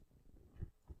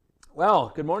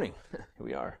Well, good morning. Here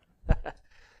we are.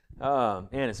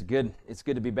 Man, it's good. It's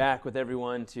good to be back with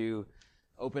everyone to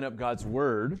open up God's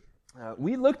Word.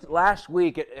 We looked last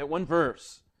week at one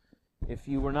verse. If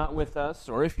you were not with us,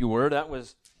 or if you were, that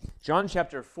was John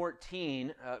chapter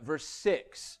 14, verse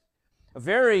 6. A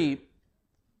very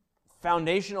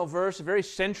foundational verse, a very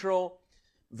central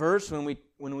verse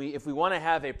if we want to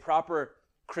have a proper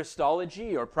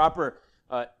Christology or proper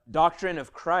doctrine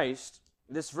of Christ.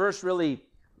 This verse really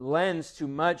lends to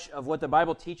much of what the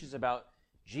Bible teaches about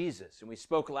Jesus. And we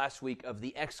spoke last week of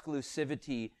the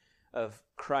exclusivity of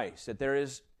Christ, that there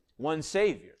is one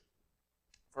Savior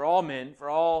for all men,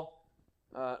 for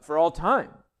all time.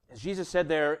 As Jesus said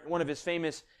there, one of his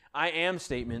famous I am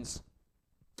statements,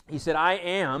 he said, I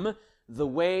am the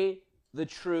way, the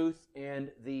truth,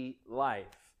 and the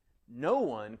life. No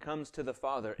one comes to the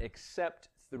Father except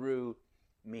through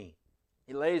me.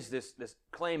 He lays this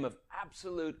claim of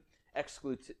absolute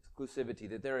exclusivity,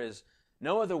 that there is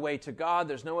no other way to God,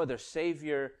 there's no other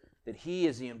Savior, that He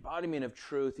is the embodiment of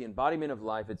truth, the embodiment of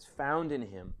life. It's found in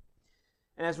Him.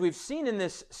 And as we've seen in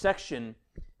this section,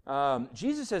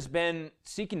 Jesus has been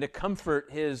seeking to comfort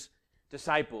His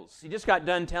disciples. He just got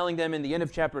done telling them in the end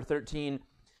of chapter 13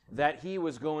 that He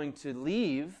was going to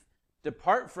leave,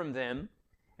 depart from them,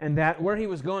 and that where He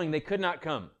was going, they could not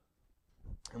come.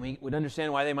 And we would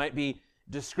understand why they might be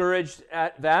discouraged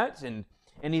at that.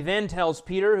 And He then tells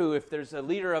Peter, who, if there's a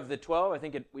leader of the 12, I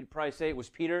think we'd probably say it was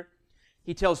Peter.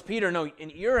 He tells Peter, no,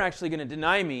 and you're actually going to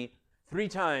deny me 3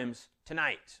 times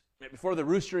tonight. Before the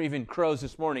rooster even crows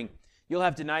this morning, you'll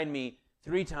have denied me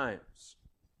 3 times.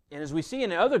 And as we see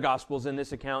in other Gospels in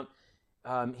this account,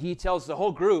 He tells the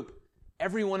whole group,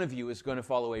 every one of you is going to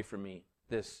fall away from me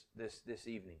this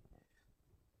evening.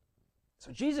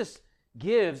 So Jesus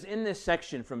gives in this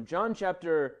section from John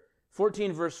chapter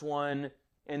 14, verse 1,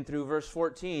 and through verse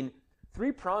 14,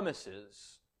 3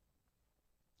 promises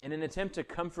in an attempt to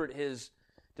comfort His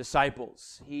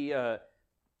disciples. We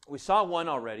saw one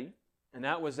already, and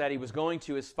that was that He was going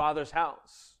to His Father's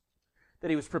house, that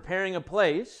He was preparing a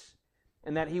place,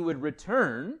 and that He would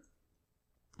return,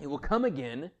 He will come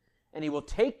again, and He will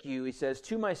take you, He says,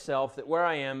 to myself, that where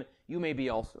I am, you may be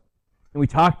also. And we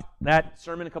talked that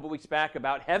sermon a couple weeks back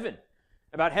about heaven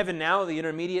now, the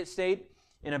intermediate state,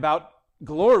 and about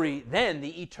glory, then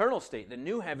the eternal state, the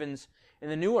new heavens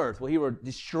and the new earth. Well, He will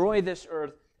destroy this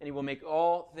earth, and He will make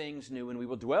all things new, and we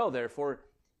will dwell there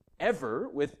forever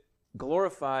with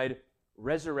glorified,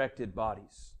 resurrected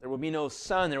bodies. There will be no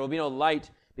sun, there will be no light,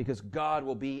 because God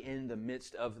will be in the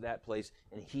midst of that place,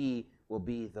 and He will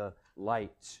be the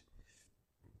light.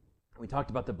 We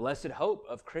talked about the blessed hope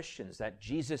of Christians, that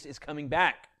Jesus is coming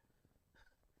back.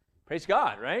 Praise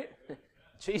God, right?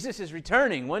 Jesus is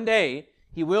returning. One day,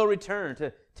 He will return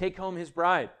to take home His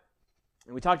bride.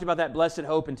 And we talked about that blessed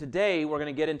hope, and today we're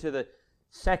going to get into the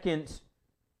second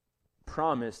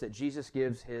promise that Jesus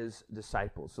gives His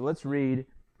disciples. So let's read,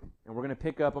 and we're going to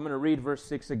pick up. I'm going to read verse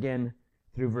 6 again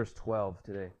through verse 12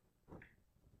 today.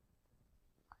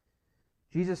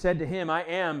 Jesus said to him, I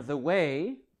am the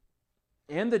way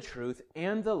and the truth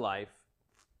and the life.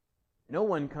 No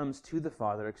one comes to the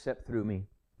Father except through me.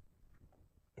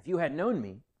 If you had known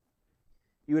me,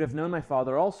 you would have known my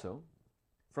Father also.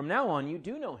 From now on you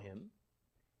do know Him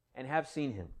and have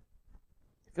seen Him.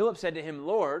 Philip said to Him,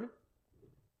 Lord,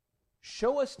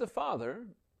 show us the Father,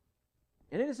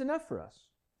 and it is enough for us.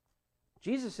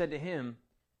 Jesus said to him,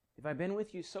 Have I been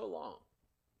with you so long,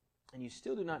 and you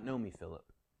still do not know me,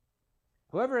 Philip?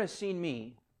 Whoever has seen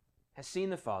me has seen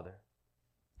the Father.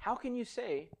 How can you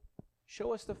say,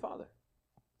 show us the Father?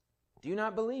 Do you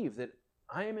not believe that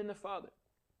I am in the Father,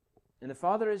 and the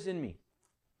Father is in me?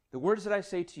 The words that I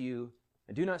say to you,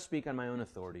 I do not speak on my own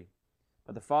authority,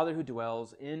 but the Father who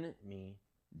dwells in me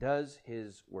does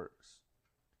His works.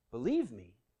 Believe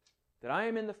me that I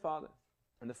am in the Father,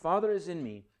 and the Father is in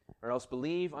me, or else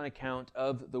believe on account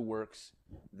of the works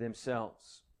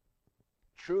themselves.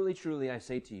 Truly, truly, I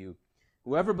say to you,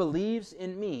 whoever believes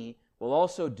in me will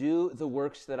also do the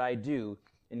works that I do,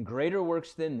 and greater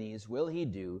works than these will he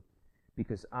do,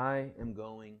 because I am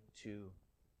going to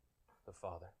the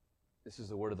Father. This is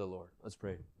the word of the Lord. Let's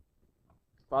pray.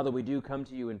 Father, we do come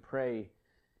to you and pray,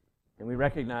 and we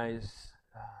recognize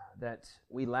that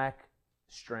we lack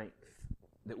strength,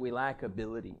 that we lack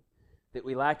ability, that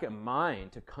we lack a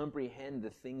mind to comprehend the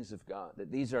things of God,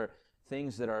 that these are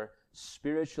things that are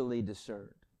spiritually discerned.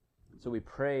 So we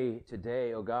pray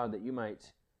today, oh God, that you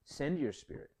might send your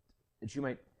Spirit, that you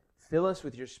might fill us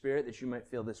with your Spirit, that you might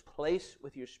fill this place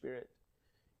with your Spirit,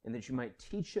 and that you might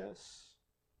teach us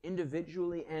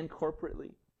individually and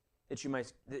corporately, that you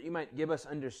might give us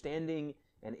understanding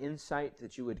and insight,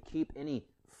 that you would keep any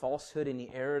falsehood, any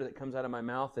error that comes out of my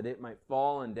mouth, that it might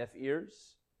fall on deaf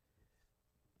ears.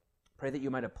 Pray that you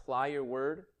might apply your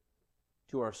word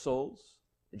to our souls,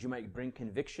 that you might bring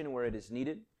conviction where it is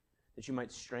needed, that you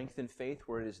might strengthen faith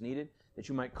where it is needed, that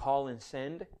you might call and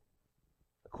send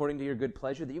according to your good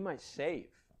pleasure, that you might save,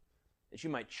 that you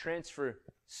might transfer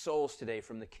souls today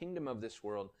from the kingdom of this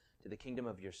world to the kingdom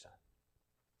of your Son.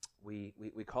 We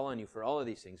call on you for all of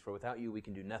these things, for without you we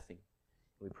can do nothing.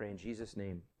 We pray in Jesus'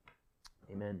 name.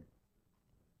 Amen.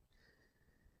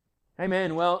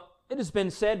 Amen. Well, it has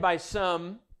been said by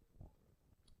some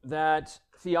that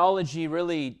theology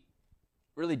really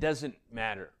doesn't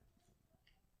matter.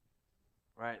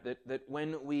 Right? That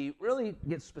when we really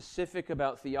get specific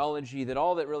about theology, that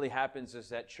all that really happens is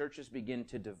that churches begin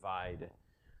to divide.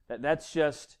 That's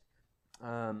just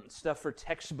stuff for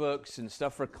textbooks and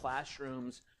stuff for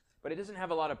classrooms, but it doesn't have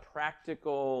a lot of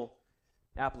practical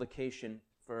application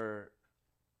for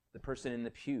the person in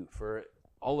the pew, for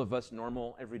all of us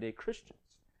normal, everyday Christians.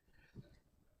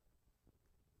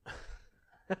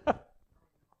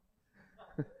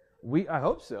 I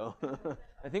hope so.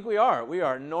 I think we are. We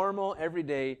are normal,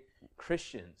 everyday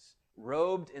Christians,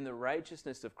 robed in the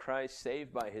righteousness of Christ,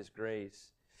 saved by His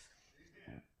grace.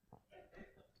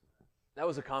 That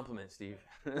was a compliment, Steve.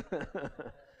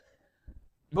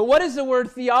 But what is the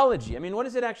word theology? I mean, what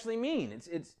does it actually mean?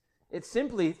 It's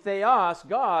simply theos,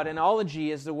 God, and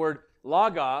ology is the word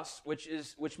logos,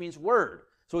 which means word.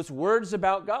 So it's words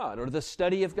about God or the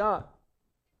study of God.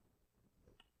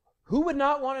 Who would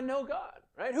not want to know God,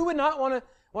 right? Who would not want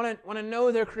to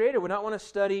know their Creator? Would not want to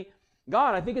study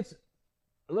God? I think it's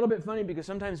a little bit funny because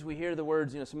sometimes we hear the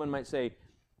words. Someone might say,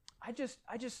 "I just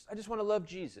want to love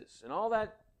Jesus," and all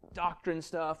that doctrine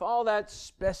stuff, all that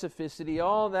specificity,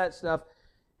 all that stuff.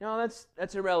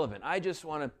 That's irrelevant. I just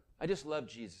love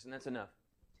Jesus, and that's enough.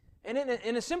 And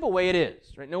in a simple way, it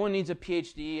is, right? No one needs a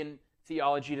PhD in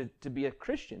theology to be a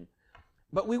Christian.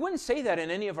 But we wouldn't say that in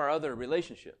any of our other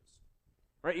relationships,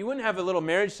 right? You wouldn't have a little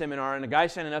marriage seminar and a guy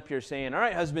standing up here saying, "All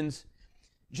right, husbands,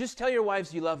 just tell your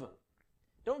wives you love them.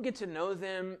 Don't get to know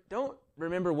them. Don't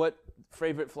remember what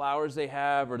favorite flowers they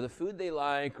have or the food they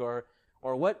like or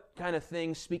what kind of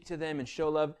things speak to them and show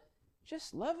love.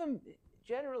 Just love them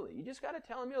generally. You just got to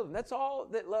tell them you love them. That's all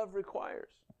that love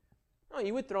requires." No,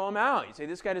 you would throw him out. You'd say,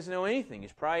 "This guy doesn't know anything.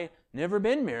 He's probably never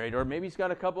been married, or maybe he's got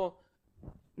a couple,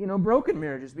 broken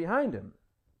marriages behind him."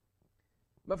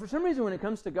 But for some reason, when it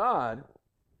comes to God,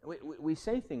 we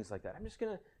say things like that. I'm just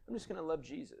gonna love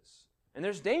Jesus. And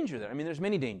there's danger there. I mean, there's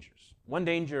many dangers. One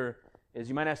danger is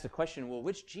you might ask the question, well,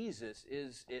 which Jesus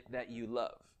is it that you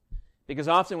love? Because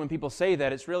often when people say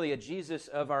that, it's really a Jesus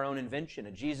of our own invention,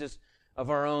 a Jesus of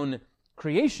our own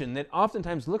creation that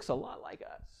oftentimes looks a lot like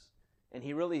us. And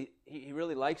he really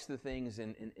likes the things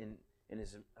and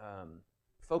is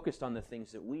focused on the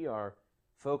things that we are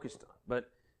focused on.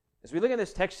 But as we look at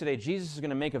this text today, Jesus is going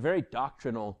to make a very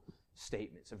doctrinal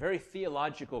statement, some very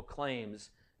theological claims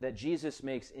that Jesus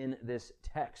makes in this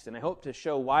text. And I hope to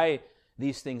show why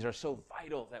these things are so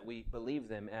vital that we believe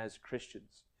them as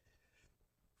Christians.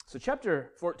 So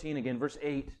chapter 14 again, verse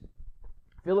 8,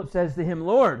 Philip says to him,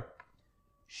 "Lord,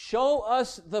 show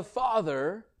us the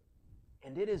Father,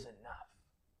 and it is enough."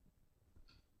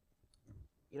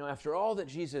 After all that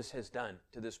Jesus has done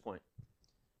to this point,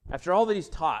 after all that He's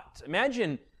taught,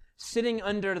 imagine sitting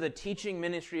under the teaching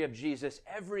ministry of Jesus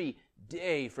every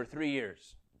day for 3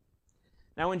 years.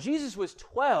 Now, when Jesus was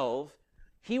 12,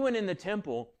 He went in the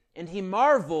temple and He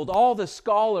marveled all the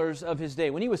scholars of His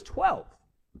day. When He was 12,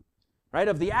 right,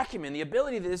 of the acumen, the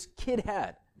ability that this kid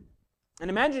had. And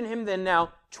imagine Him then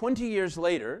now, 20 years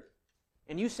later,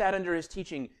 and you sat under His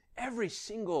teaching every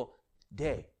single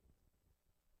day.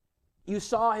 You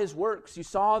saw His works. You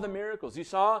saw the miracles. You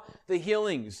saw the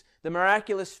healings, the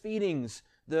miraculous feedings,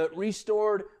 the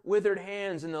restored withered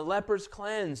hands, and the lepers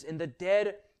cleansed, and the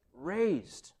dead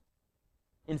raised.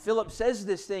 And Philip says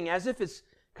this thing as if it's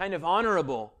kind of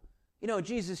honorable.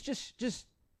 Jesus, just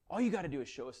all you got to do is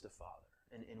show us the Father,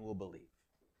 and we'll believe.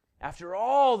 After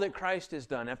all that Christ has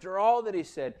done, after all that He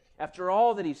said, after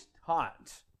all that He's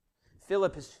taught,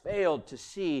 Philip has failed to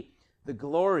see the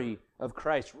glory of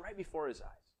Christ right before his eyes.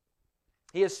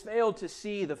 He has failed to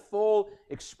see the full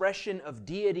expression of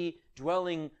deity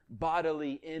dwelling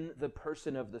bodily in the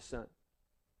person of the Son.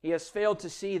 He has failed to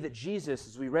see that Jesus,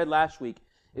 as we read last week,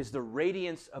 is the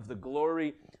radiance of the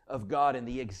glory of God and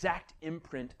the exact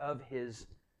imprint of His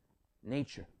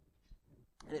nature.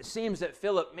 And it seems that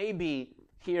Philip may be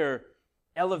here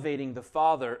elevating the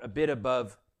Father a bit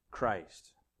above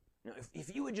Christ.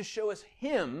 If you would just show us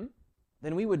Him,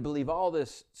 then we would believe all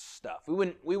this stuff. We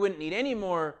wouldn't need any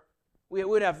more. We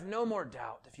would have no more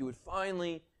doubt if you would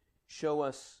finally show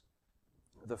us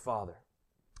the Father.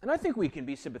 And I think we can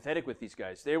be sympathetic with these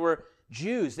guys. They were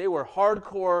Jews. They were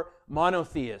hardcore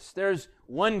monotheists. There's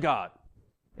one God.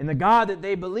 And the God that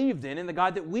they believed in and the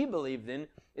God that we believed in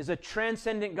is a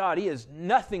transcendent God. He is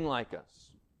nothing like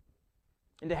us.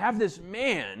 And to have this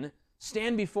man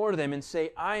stand before them and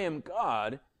say, I am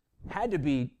God, had to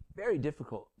be very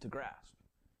difficult to grasp.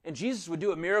 And Jesus would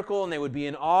do a miracle and they would be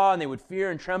in awe and they would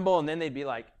fear and tremble, and then they'd be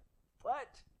like, what?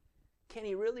 Can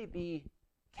he really be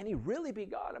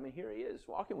God? I mean, here he is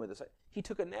walking with us. He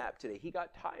took a nap today. He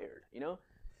got tired,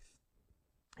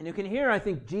 And you can hear, I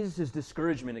think, Jesus'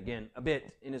 discouragement again a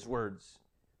bit in his words.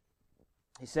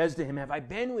 He says to him, have I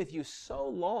been with you so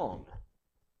long,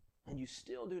 and you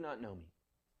still do not know me?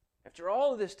 After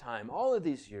all of this time, all of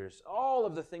these years, all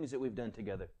of the things that we've done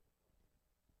together.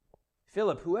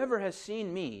 Philip, whoever has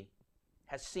seen me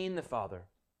has seen the Father.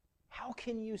 How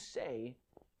can you say,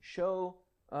 show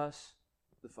us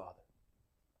the Father?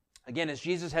 Again, as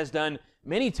Jesus has done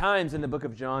many times in the book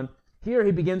of John, here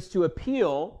he begins to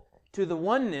appeal to the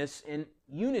oneness and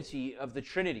unity of the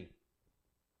Trinity.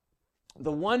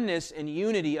 The oneness and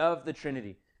unity of the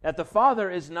Trinity. That the Father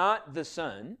is not the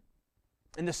Son,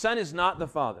 and the Son is not the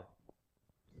Father.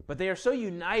 But they are so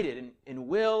united in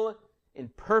will, in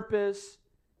purpose,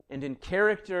 and in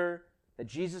character that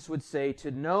Jesus would say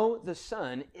to know the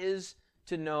Son is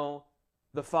to know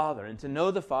the Father, and to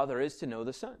know the Father is to know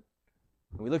the Son.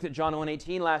 We looked at John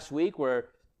 1:18 last week, where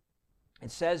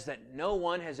it says that no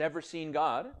one has ever seen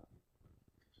God,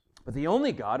 but the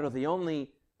only God, or the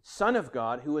only Son of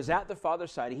God, who is at the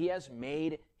Father's side, he has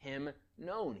made him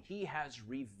known. He has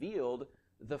revealed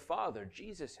the Father.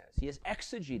 Jesus has. He has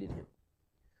exegeted him.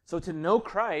 So to know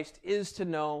Christ is to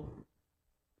know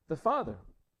the Father.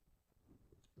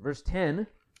 Verse 10,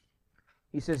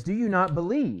 he says, do you not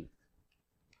believe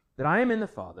that I am in the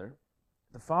Father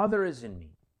is in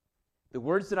me? The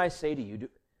words that I say to you,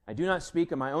 I do not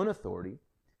speak of my own authority,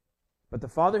 but the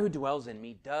Father who dwells in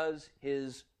me does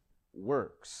his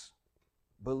works.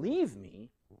 Believe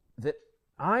me that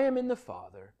I am in the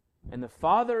Father, and the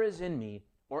Father is in me,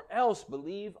 or else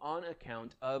believe on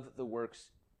account of the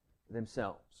works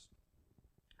themselves.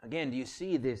 Again, do you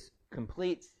see this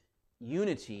complete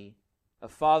unity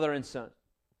of Father and Son?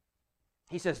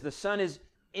 He says the Son is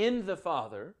in the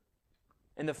Father,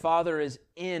 and the Father is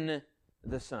in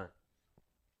the Son.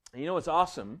 And you know what's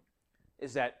awesome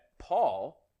is that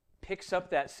Paul picks up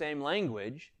that same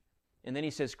language, and then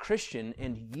he says, Christian,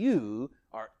 and you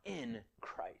are in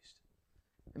Christ.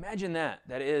 Imagine that.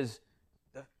 That is,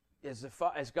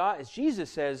 as Jesus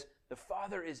says, the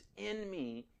Father is in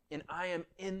me, and I am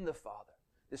in the Father.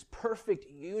 This perfect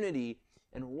unity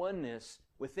and oneness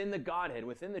within the Godhead,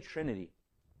 within the Trinity.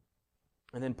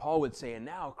 And then Paul would say, and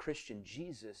now, Christian,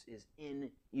 Jesus is in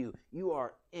you. You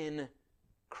are in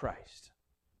Christ.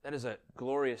 That is a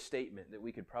glorious statement that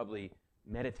we could probably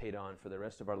meditate on for the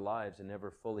rest of our lives and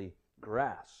never fully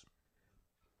grasp.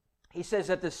 He says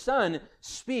that the Son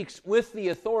speaks with the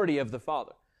authority of the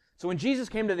Father. So when Jesus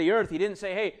came to the earth, he didn't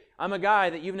say, hey, I'm a guy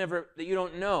that you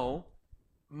don't know.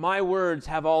 My words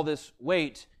have all this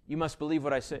weight. You must believe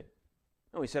what I say.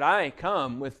 No, he said, I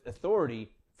come with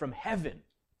authority from heaven.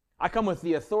 I come with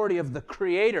the authority of the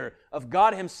Creator, of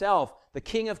God himself, the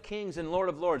King of kings and Lord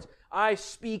of lords. I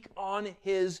speak on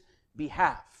his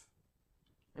behalf.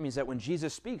 That means that when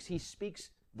Jesus speaks, he speaks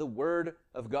the Word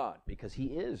of God, because he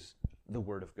is the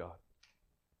Word of God.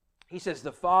 He says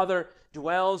the Father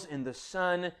dwells in the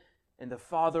Son, and the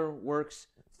Father works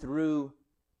through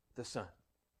the Son.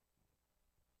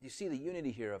 You see the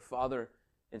unity here of Father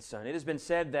and Son. It has been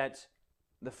said that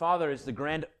the Father is the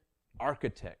grand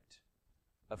architect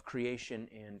of creation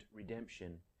and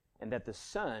redemption, and that the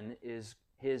Son is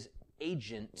his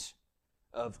agent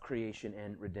of creation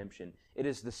and redemption. It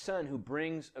is the Son who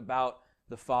brings about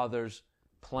the Father's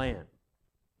plan.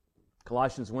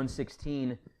 Colossians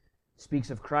 1:16 speaks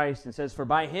of Christ and says, for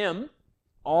by him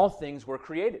all things were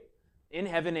created, in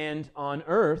heaven and on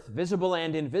earth, visible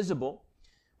and invisible,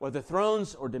 whether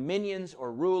thrones or dominions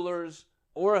or rulers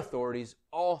or authorities,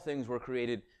 all things were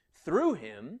created through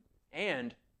him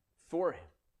and for him.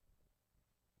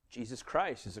 Jesus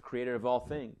Christ is the creator of all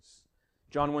things.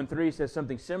 John 1:3 says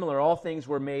something similar. All things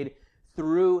were made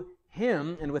through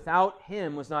him, and without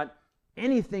him was not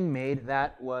anything made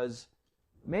that was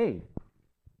made.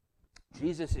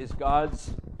 Jesus is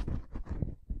God's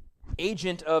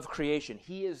agent of creation.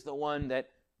 He is the one that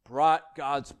brought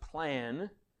God's plan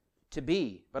to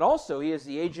be. But also, he is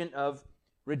the agent of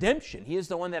redemption. He is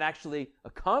the one that actually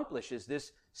accomplishes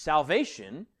this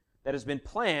salvation that has been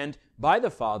planned by the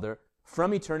Father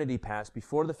from eternity past,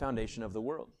 before the foundation of the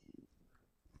world.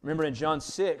 Remember in John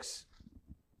 6,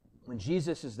 When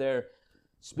Jesus is there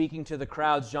speaking to the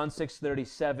crowds, John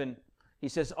 6:37, he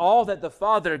says, "All that the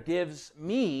Father gives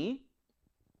me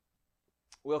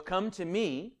will come to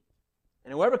me,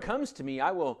 and whoever comes to me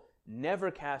I will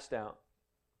never cast out.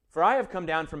 For I have come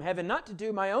down from heaven not to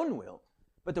do my own will,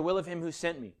 but the will of him who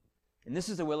sent me. And this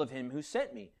is the will of him who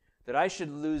sent me, that I should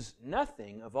lose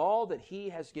nothing of all that he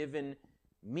has given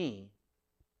me,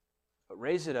 but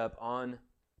raise it up on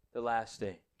the last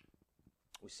day."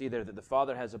 We see there that the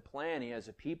Father has a plan. He has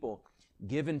a people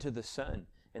given to the Son,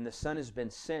 and the Son has been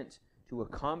sent to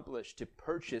accomplish, to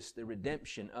purchase the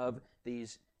redemption of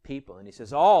these people. And he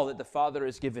says, "All that the Father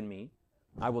has given me,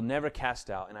 I will never cast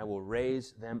out, and I will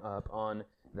raise them up on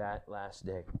that last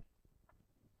day."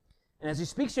 And as he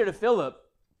speaks here to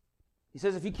Philip, he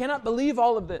says, if you cannot believe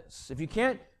all of this, if you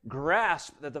can't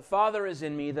grasp that the Father is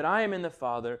in me, that I am in the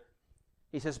Father,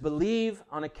 he says, believe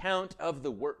on account of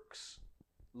the works.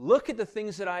 Look at the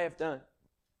things that I have done.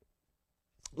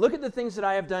 Look at the things that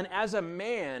I have done as a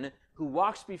man who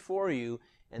walks before you,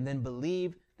 and then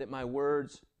believe that my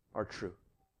words are true.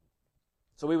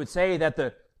 So we would say that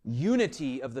the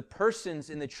unity of the persons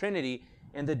in the Trinity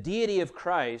and the deity of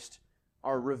Christ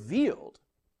are revealed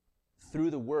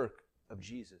through the work of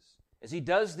Jesus. As he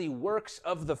does the works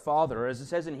of the Father, or as it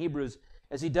says in Hebrews,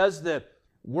 as he does the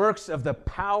works of the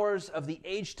powers of the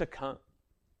age to come,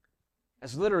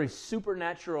 as literally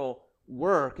supernatural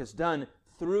work is done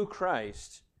through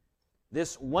Christ,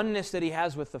 this oneness that he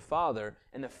has with the Father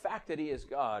and the fact that he is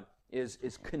God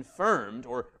is confirmed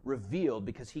or revealed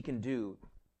because he can do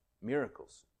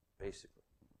miracles, basically.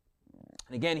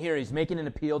 And again, here he's making an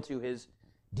appeal to his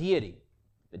deity,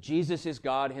 that Jesus is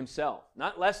God himself,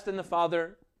 not less than the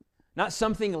Father, not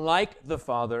something like the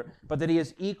Father, but that he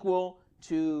is equal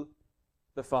to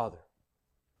the Father.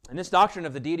 And this doctrine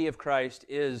of the deity of Christ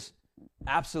is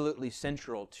absolutely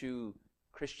central to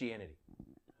Christianity.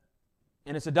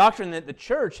 And it's a doctrine that the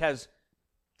church has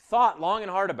thought long and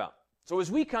hard about. So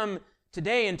as we come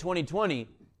today in 2020,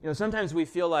 sometimes we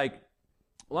feel like,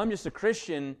 well, I'm just a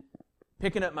Christian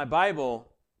picking up my Bible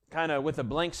kind of with a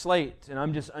blank slate, and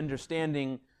I'm just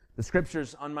understanding the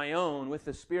Scriptures on my own with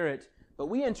the Spirit. But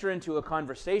we enter into a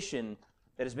conversation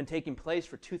that has been taking place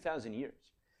for 2,000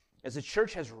 years. As the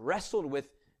church has wrestled with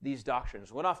these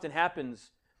doctrines, what often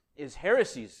happens is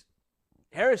heresies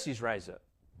rise up.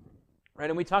 Right?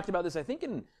 And we talked about this, I think,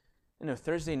 in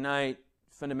Thursday night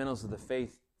fundamentals of the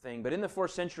faith thing. But in the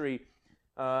 4th century,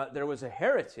 there was a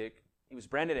heretic. He was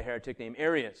branded a heretic named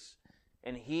Arius.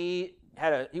 And he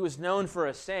was known for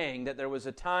a saying that there was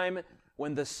a time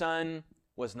when the sun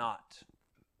was not.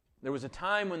 There was a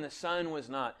time when the sun was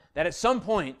not. That at some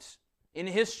point in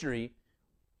history,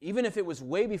 even if it was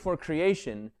way before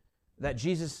creation, that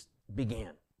Jesus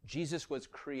began. Jesus was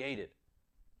created.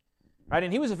 Right?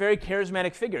 And he was a very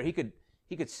charismatic figure. He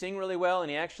could sing really well, and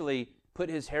he actually put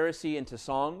his heresy into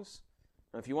songs.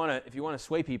 Now, if you want to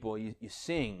sway people, you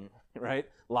sing, right?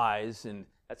 Lies, and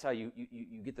that's how you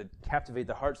get to captivate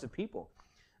the hearts of people.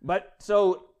 But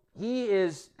so he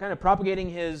is kind of propagating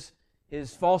his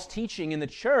false teaching in the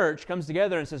church, comes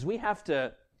together and says, we have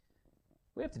to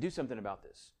do something about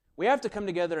this. We have to come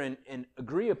together and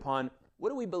agree upon, what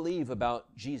do we believe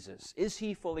about Jesus? Is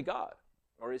he fully God,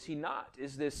 or is he not?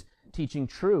 Is this teaching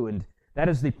true? And that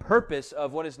is the purpose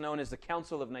of what is known as the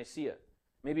Council of Nicaea.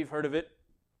 Maybe you've heard of it.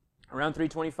 Around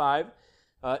 325.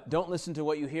 Don't listen to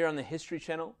what you hear on the History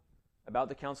Channel about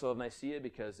the Council of Nicaea,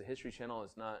 because the History Channel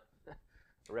is not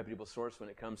a reputable source when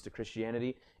it comes to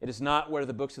Christianity. It is not where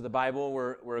the books of the Bible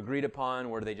were agreed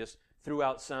upon, where they just threw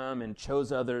out some and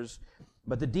chose others.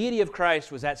 But the deity of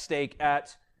Christ was at stake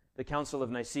at the Council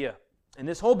of Nicaea. And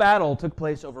this whole battle took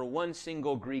place over one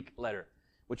single Greek letter,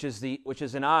 which is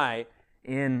an I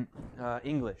in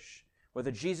English,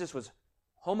 whether Jesus was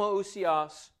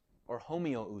homoousios or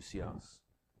homoousios.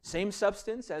 Same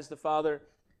substance as the Father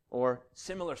or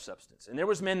similar substance. And there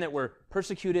was men that were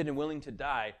persecuted and willing to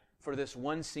die for this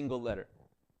one single letter,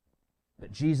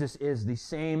 that Jesus is the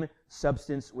same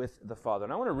substance with the Father.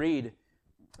 And I want to read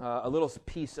a little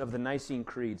piece of the Nicene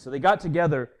Creed. So they got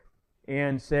together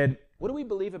and said, what do we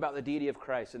believe about the deity of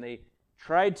Christ? And they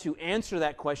tried to answer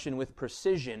that question with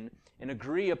precision and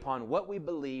agree upon what we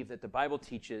believe that the Bible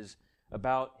teaches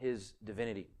about his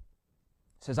divinity.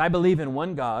 It says, I believe in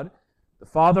one God, the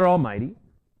Father Almighty,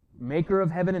 maker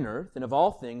of heaven and earth, and of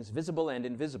all things visible and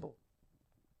invisible,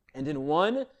 and in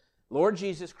one Lord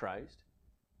Jesus Christ,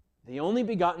 the only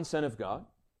begotten Son of God,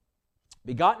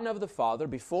 begotten of the Father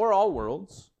before all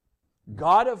worlds,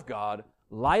 God of God,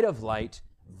 light of light,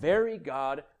 very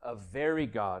God of very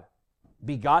God,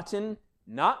 begotten,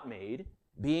 not made,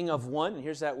 being of one, and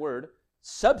here's that word,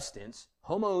 substance,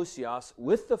 homoousios,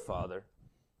 with the Father,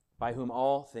 by whom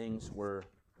all things were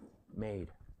made.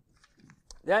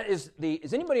 That is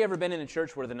has anybody ever been in a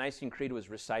church where the Nicene Creed was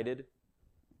recited?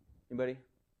 Anybody?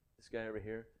 This guy over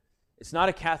here? It's not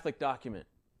a Catholic document.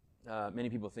 Many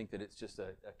people think that it's just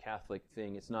a Catholic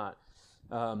thing. It's not.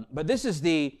 But this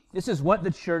is what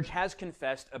the church has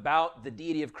confessed about the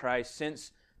deity of Christ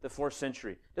since the 4th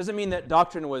century. Doesn't mean that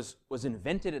doctrine was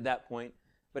invented at that point,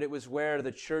 but it was where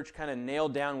the church kind of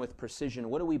nailed down with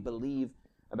precision, what do we believe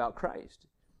about Christ?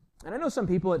 And I know some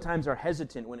people at times are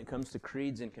hesitant when it comes to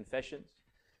creeds and confessions,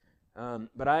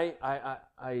 but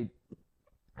I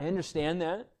understand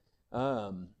that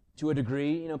to a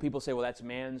degree. You know, people say, well, that's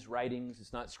man's writings,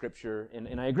 it's not Scripture,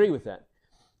 and I agree with that.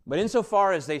 But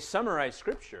insofar as they summarize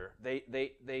Scripture,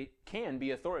 they can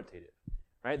be authoritative,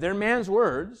 right? They're man's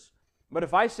words, but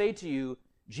if I say to you,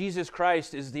 Jesus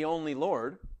Christ is the only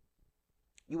Lord,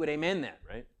 you would amen that,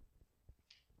 right?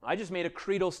 I just made a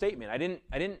creedal statement. I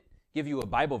didn't give you a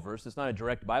Bible verse. It's not a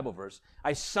direct Bible verse.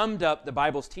 I summed up the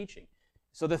Bible's teaching.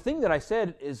 So the thing that I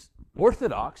said is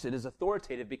orthodox. It is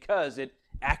authoritative because it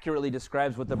accurately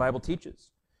describes what the Bible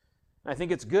teaches. And I think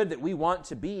it's good that we want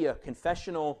to be a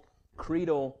confessional,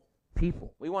 creedal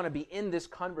people. We want to be in this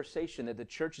conversation that the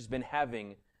church has been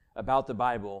having about the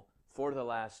Bible for the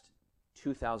last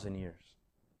 2,000 years.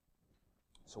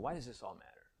 So why does this all matter?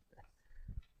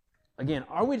 Again,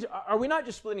 are we not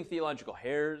just splitting theological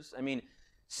hairs? I mean,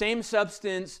 same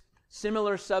substance,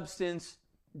 similar substance,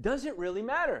 does it really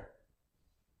matter?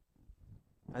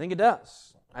 I think it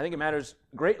does. I think it matters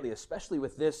greatly, especially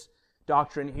with this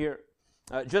doctrine here.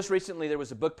 Just recently, there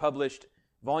was a book published,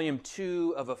 volume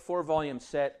 2 of a 4-volume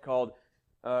set called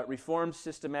Reformed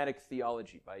Systematic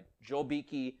Theology by Joel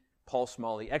Beeke, Paul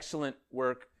Smalley. Excellent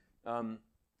work. Haven't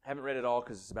read it all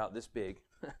because it's about this big,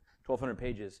 1,200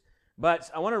 pages.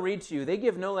 But I want to read to you, they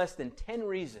give no less than 10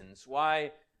 reasons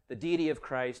why the deity of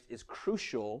Christ is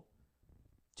crucial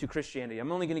to Christianity.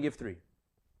 I'm only going to give 3.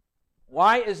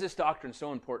 Why is this doctrine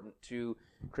so important to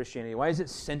Christianity? Why is it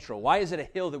central? Why is it a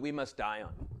hill that we must die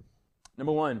on?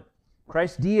 Number 1,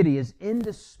 Christ's deity is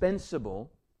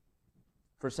indispensable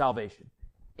for salvation.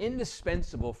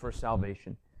 Indispensable for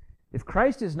salvation. If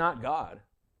Christ is not God,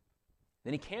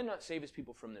 then he cannot save his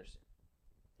people from their sin.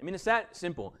 I mean, it's that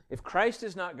simple. If Christ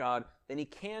is not God, then he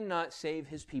cannot save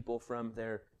his people from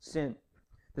their sin.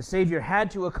 The Savior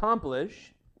had to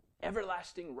accomplish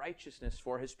everlasting righteousness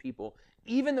for his people,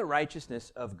 even the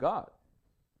righteousness of God.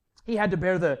 He had to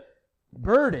bear the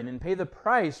burden and pay the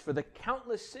price for the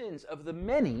countless sins of the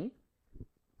many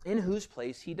in whose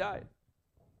place he died.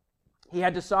 He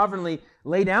had to sovereignly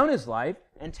lay down his life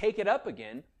and take it up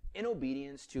again in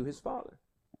obedience to his Father.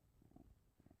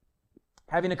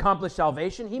 Having accomplished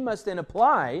salvation, he must then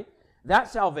apply that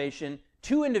salvation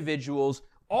to individuals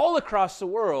all across the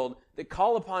world that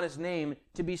call upon his name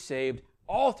to be saved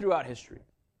all throughout history.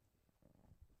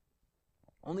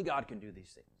 Only God can do these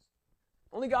things.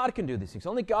 Only God can do these things.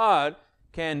 Only God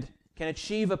can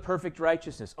achieve a perfect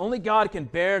righteousness. Only God can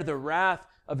bear the wrath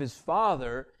of his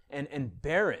Father and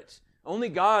bear it. Only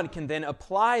God can then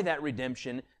apply that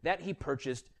redemption that he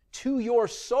purchased to your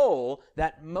soul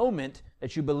that moment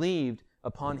that you believed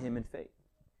upon him in faith.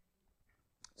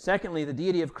 Secondly, the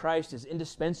deity of Christ is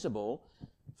indispensable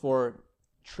for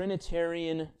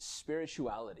Trinitarian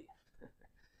spirituality.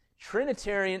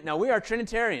 Trinitarian, now we are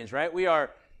Trinitarians, right? We are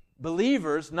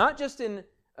believers, not just in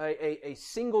a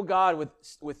single God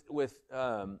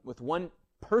with one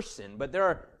person, but there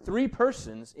are 3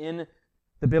 persons in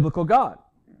the biblical God.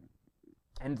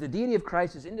 And the deity of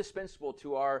Christ is indispensable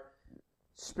to our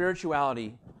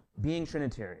spirituality, being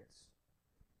Trinitarians.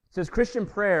 It says Christian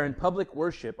prayer and public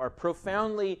worship are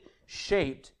profoundly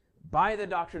shaped by the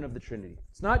doctrine of the Trinity.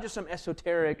 It's not just some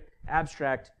esoteric,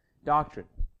 abstract doctrine.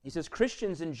 He says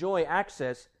Christians enjoy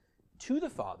access to the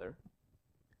Father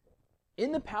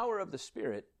in the power of the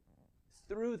Spirit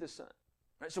through the Son.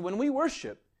 Right? So when we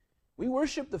worship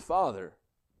the Father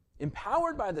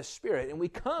empowered by the Spirit, and we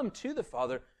come to the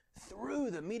Father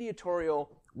through the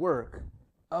mediatorial work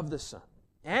of the Son.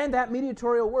 And that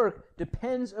mediatorial work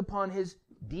depends upon his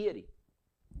deity.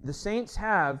 The saints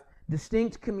have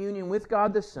distinct communion with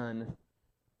God the Son,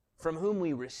 from whom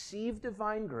we receive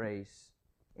divine grace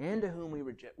and to whom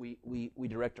we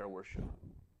direct our worship.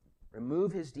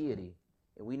 Remove his deity,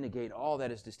 and we negate all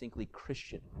that is distinctly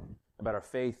Christian about our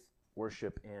faith,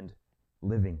 worship, and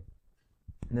living.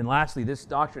 And then lastly, this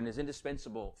doctrine is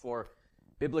indispensable for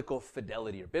biblical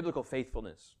fidelity or biblical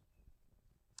faithfulness.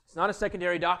 It's not a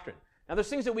secondary doctrine. Now, there's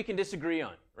things that we can disagree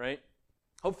on, right?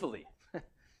 Hopefully.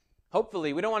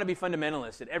 Hopefully, we don't want to be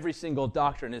fundamentalists that every single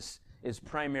doctrine is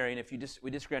primary, and if we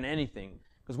disagree on anything.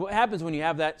 Because what happens when you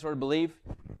have that sort of belief,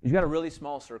 you've got a really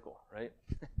small circle, right?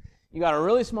 You got a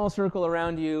really small circle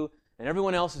around you, and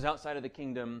everyone else is outside of the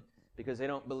kingdom because they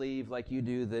don't believe like you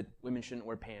do that women shouldn't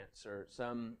wear pants or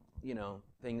some,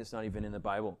 thing that's not even in the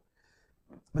Bible.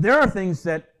 But there are things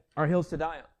that are hills to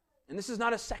die on. And this is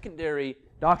not a secondary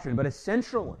doctrine, but a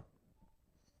central one.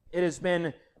 It has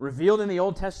been revealed in the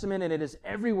Old Testament, and it is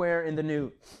everywhere in the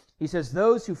New. He says,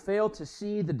 those who fail to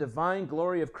see the divine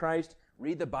glory of Christ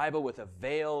read the Bible with a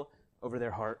veil over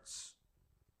their hearts.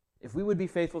 If we would be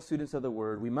faithful students of the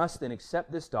Word, we must then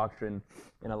accept this doctrine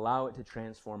and allow it to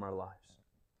transform our lives.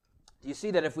 Do you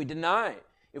see that if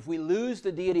we lose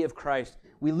the deity of Christ,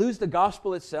 we lose the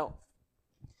gospel itself?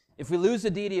 If we lose the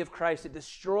deity of Christ, it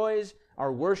destroys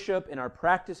our worship and our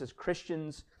practice as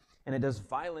Christians, and it does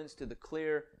violence to the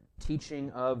clear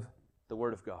teaching of the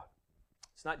Word of God.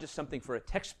 It's not just something for a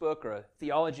textbook or a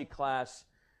theology class,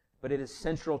 but it is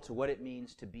central to what it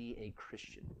means to be a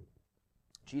Christian.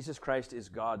 Jesus Christ is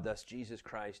God, thus Jesus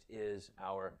Christ is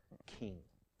our King.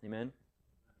 Amen?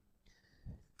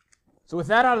 So with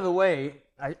that out of the way,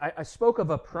 I spoke of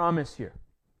a promise here.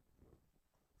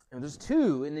 And there's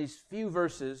two in these few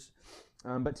verses,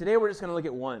 but today we're just going to look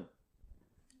at one.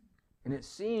 And it's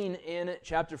seen in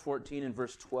chapter 14 and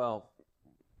verse 12.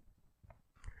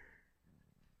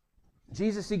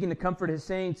 Jesus seeking to comfort his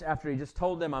saints after he just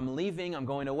told them, I'm leaving, I'm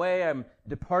going away, I'm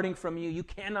departing from you, you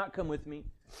cannot come with me.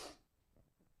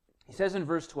 He says in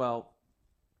verse 12,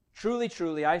 truly,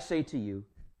 truly, I say to you,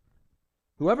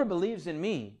 whoever believes in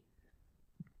me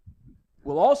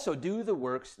will also do the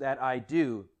works that I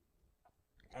do,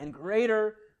 and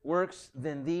greater works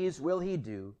than these will he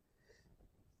do,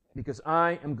 because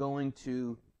I am going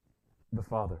to the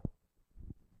Father.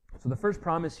 So the first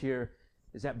promise here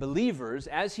is that believers,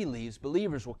 as he leaves,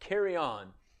 believers will carry on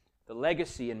the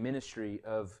legacy and ministry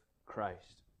of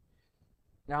Christ.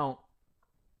 Now,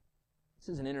 this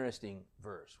is an interesting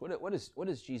verse. What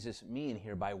does Jesus mean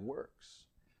here by works?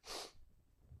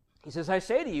 He says, I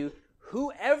say to you,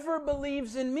 whoever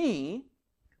believes in me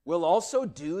will also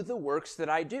do the works that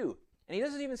I do. And he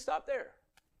doesn't even stop there.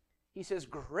 He says,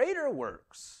 greater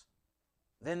works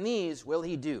than these will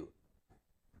he do,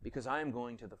 because I am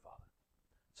going to the Father.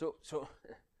 So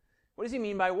what does he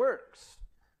mean by works?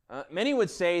 Many would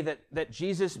say that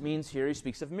Jesus means here, he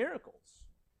speaks of miracles.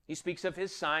 He speaks of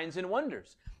his signs and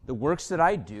wonders. The works that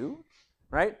I do,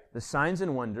 right? The signs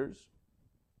and wonders.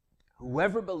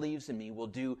 Whoever believes in me will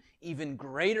do even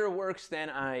greater works than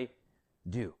I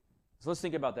do. So let's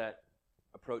think about that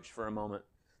approach for a moment.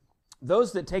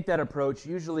 Those that take that approach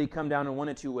usually come down in one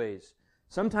of two ways.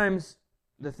 Sometimes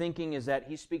the thinking is that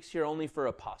he speaks here only for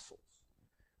apostles.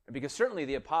 Because certainly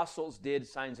the apostles did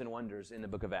signs and wonders in the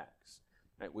book of Acts.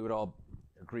 Right? We would all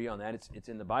agree on that. It's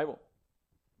in the Bible.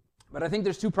 But I think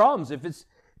there's two problems. If it's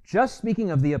just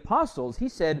speaking of the apostles, he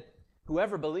said,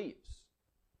 whoever believes.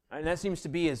 Right? And that seems to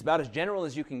be about as general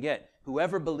as you can get.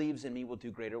 Whoever believes in me will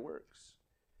do greater works.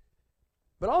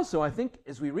 But also, I think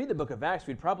as we read the book of Acts,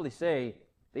 we'd probably say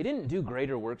they didn't do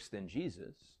greater works than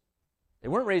Jesus. They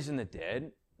weren't raising the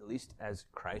dead, at least as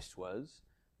Christ was.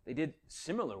 They did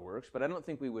similar works, but I don't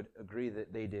think we would agree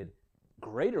that they did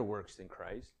greater works than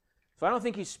Christ. So I don't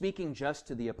think he's speaking just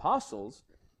to the apostles.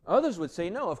 Others would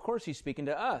say, no, of course he's speaking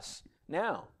to us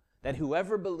now, that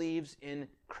whoever believes in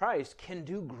Christ can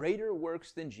do greater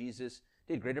works than Jesus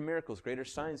did, greater miracles, greater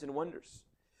signs and wonders.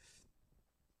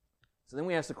 So then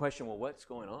we ask the question, well, what's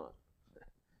going on?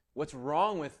 What's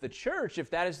wrong with the church if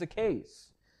that is the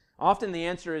case? Often the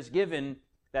answer is given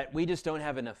that we just don't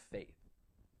have enough faith.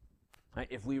 Right?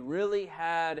 If we really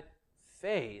had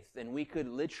faith, then we could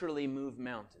literally move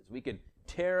mountains. We could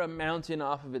tear a mountain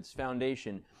off of its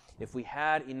foundation if we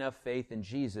had enough faith in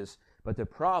Jesus. But the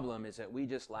problem is that we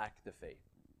just lack the faith.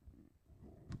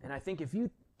 And I think if you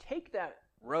take that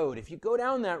road, if you go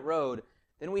down that road,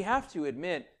 then we have to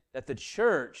admit that the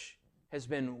church has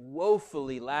been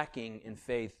woefully lacking in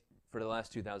faith for the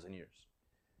last 2,000 years.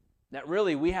 That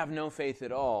really we have no faith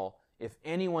at all if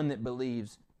anyone that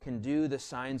believes can do the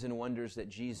signs and wonders that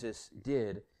Jesus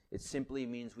did. It simply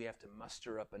means we have to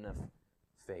muster up enough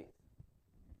faith.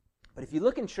 But if you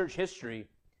look in church history,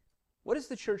 what has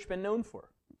the church been known for?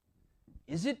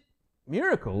 Is it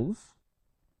miracles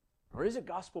or is it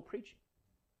gospel preaching?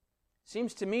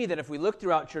 Seems to me that if we look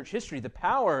throughout church history, the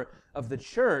power of the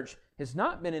church has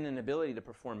not been in an ability to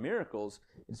perform miracles.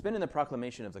 It's been in the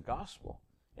proclamation of the gospel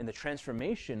and the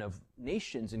transformation of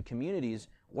nations and communities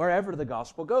wherever the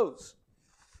gospel goes.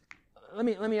 Let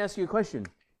me ask you a question.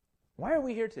 Why are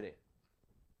we here today?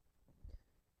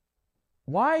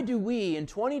 Why do we in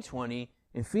 2020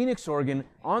 in Phoenix, Oregon,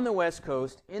 on the West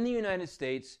Coast, in the United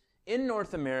States, in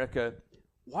North America,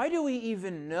 why do we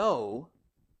even know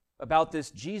about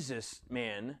this Jesus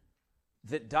man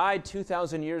that died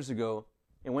 2,000 years ago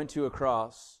and went to a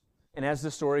cross, and as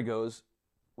the story goes,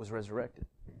 was resurrected.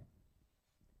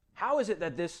 How is it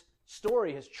that this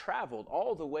story has traveled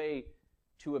all the way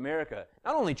to America?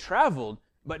 Not only traveled,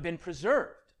 but been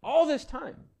preserved all this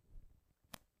time.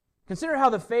 Consider how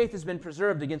the faith has been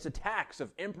preserved against attacks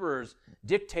of emperors,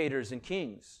 dictators, and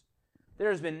kings. There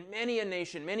has been many a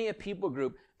nation, many a people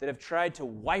group that have tried to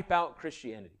wipe out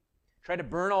Christianity, tried to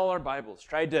burn all our Bibles,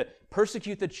 tried to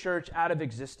persecute the church out of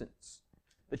existence.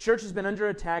 The church has been under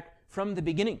attack from the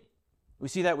beginning. We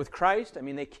see that with Christ. I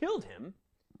mean, they killed him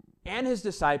and his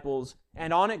disciples,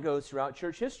 and on it goes throughout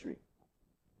church history.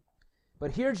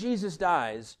 But here Jesus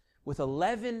dies with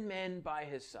 11 men by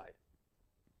his side.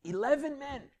 11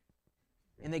 men.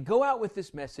 And they go out with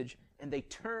this message, and they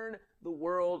turn the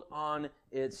world on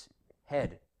its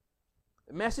head.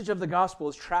 The message of the gospel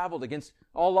has traveled against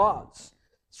all odds.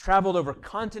 It's traveled over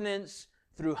continents,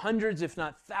 through hundreds, if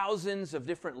not thousands, of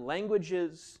different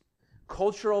languages,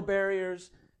 cultural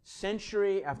barriers,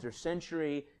 century after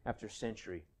century after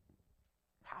century.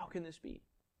 How can this be?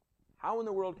 How in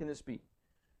the world can this be?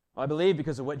 Well, I believe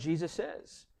because of what Jesus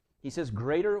says. He says,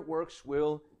 greater works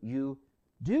will you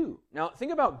do. Now,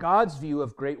 think about God's view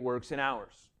of great works and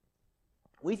ours.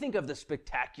 We think of the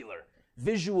spectacular,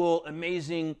 visual,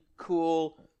 amazing,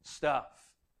 cool stuff.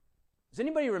 Does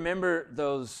anybody remember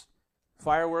those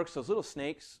fireworks, those little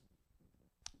snakes?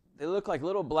 They look like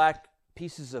little black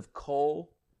pieces of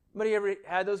coal. Anybody ever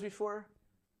had those before?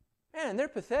 Man, they're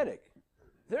pathetic.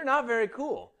 They're not very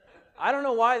cool. I don't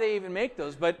know why they even make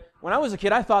those, but when I was a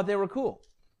kid, I thought they were cool.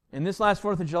 And this last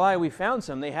 4th of July, we found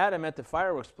some. They had them at the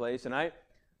fireworks place, and I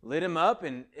lit them up,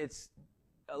 and it's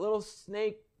a little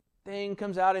snake thing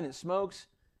comes out and it smokes.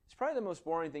 It's probably the most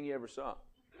boring thing you ever saw.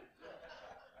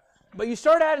 But you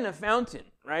start adding a fountain,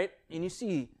 right? And you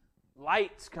see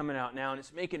lights coming out now, and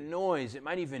it's making noise. It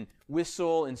might even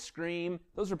whistle and scream.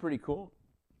 Those are pretty cool.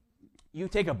 You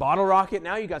take a bottle rocket,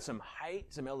 now you got some height,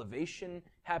 some elevation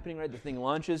happening, right? The thing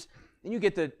launches. Then you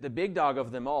get the big dog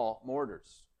of them all,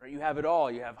 mortars. Right? You have it all.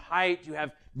 You have height, you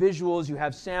have visuals, you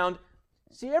have sound.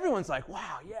 See, everyone's like,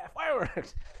 wow, yeah,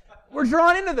 fireworks. We're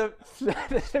drawn into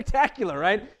the spectacular,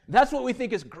 right? That's what we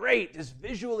think is great, is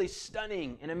visually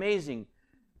stunning and amazing.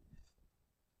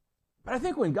 But I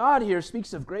think when God here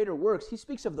speaks of greater works, he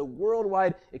speaks of the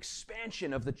worldwide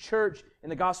expansion of the church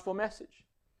and the gospel message.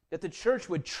 That the church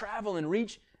would travel and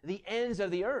reach the ends of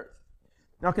the earth.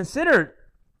 Now consider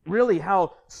really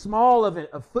how small of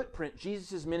a footprint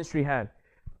Jesus' ministry had.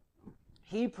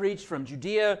 He preached from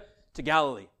Judea to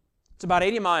Galilee. It's about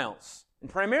 80 miles. And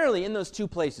primarily in those two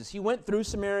places. He went through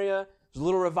Samaria. There's a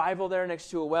little revival there next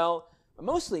to a well. But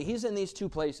mostly he's in these two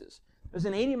places. There's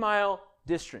an 80-mile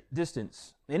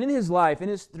distance. And in his life, in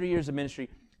his 3 years of ministry,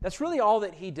 that's really all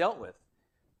that he dealt with.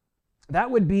 That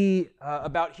would be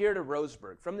about here to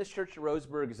Roseburg. From this church to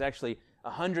Roseburg is actually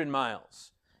 100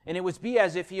 miles. And it would be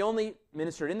as if he only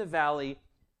ministered in the valley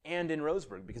and in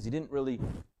Roseburg because he didn't really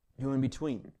do in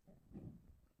between.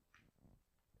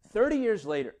 30 years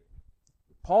later,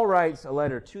 Paul writes a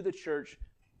letter to the church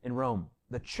in Rome.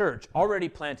 The church already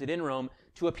planted in Rome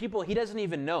to a people he doesn't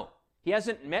even know. He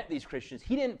hasn't met these Christians.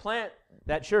 He didn't plant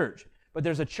that church. But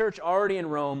there's a church already in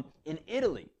Rome, in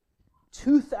Italy,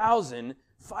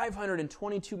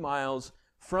 2,522 miles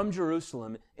from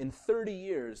Jerusalem. In 30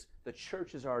 years, the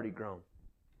church has already grown.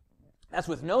 That's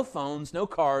with no phones, no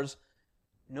cars,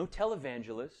 no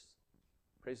televangelists.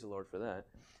 Praise the Lord for that.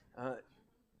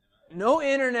 No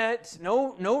internet,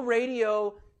 no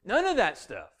radio, none of that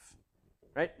stuff.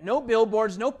 Right? No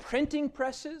billboards, no printing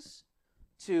presses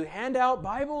to hand out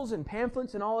Bibles and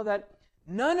pamphlets and all of that.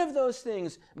 None of those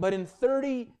things. But in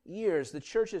 30 years, the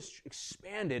church has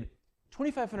expanded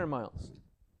 2,500 miles.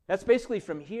 That's basically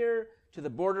from here to the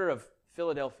border of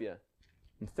Philadelphia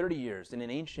in 30 years, in an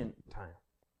ancient time.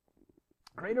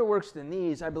 Greater works than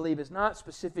these, I believe, is not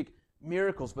specific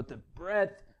miracles, but the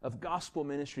breadth of gospel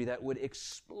ministry that would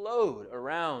explode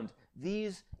around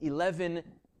these 11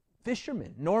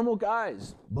 fishermen, normal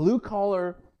guys,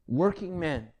 blue-collar working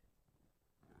men.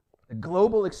 The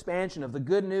global expansion of the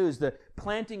good news, the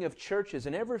planting of churches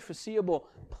in every foreseeable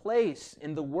place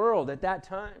in the world at that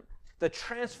time, the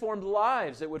transformed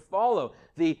lives that would follow,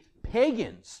 the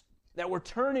pagans that were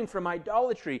turning from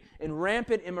idolatry and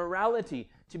rampant immorality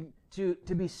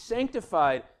to be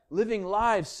sanctified, living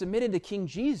lives submitted to King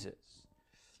Jesus.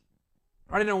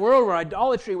 Right, in a world where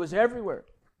idolatry was everywhere.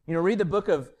 You know, read the book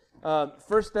of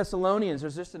 1 Thessalonians.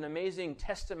 There's just an amazing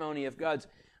testimony of God's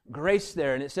grace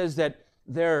there. And it says that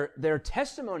their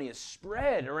testimony is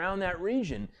spread around that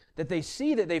region, that they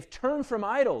see that they've turned from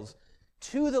idols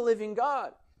to the living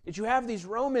God. That you have these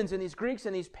Romans and these Greeks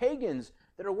and these pagans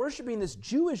that are worshiping this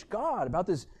Jewish God, about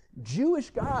this Jewish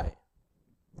guy.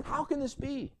 How can this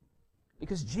be?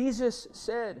 Because Jesus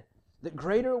said that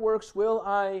greater works will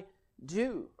I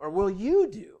do, or will you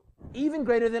do, even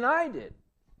greater than I did.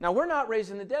 Now, we're not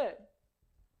raising the dead.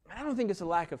 I don't think it's a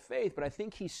lack of faith, but I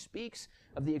think he speaks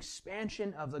of the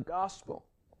expansion of the gospel.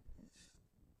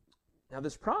 Now,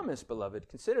 this promise, beloved,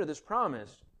 consider this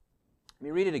promise. Let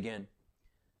me read it again.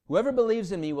 Whoever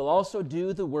believes in me will also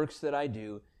do the works that I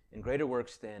do, and greater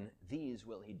works than these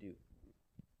will he do.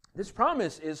 This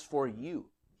promise is for you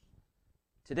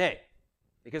today.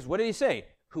 Because what did he say?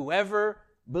 Whoever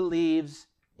believes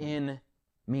in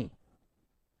me.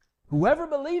 Whoever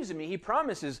believes in me, he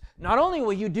promises, not only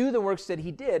will you do the works that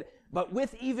he did, but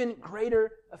with even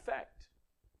greater effect.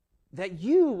 That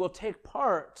you will take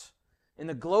part in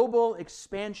the global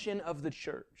expansion of the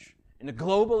church, in the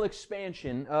global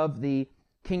expansion of the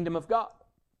kingdom of God.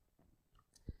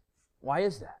 Why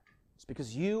is that? It's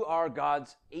because you are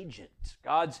God's agent,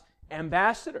 God's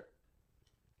ambassador,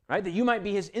 right? That you might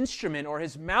be his instrument or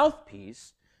his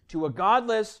mouthpiece to a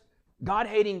godless,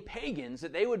 God-hating pagans,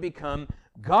 that they would become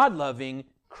God-loving,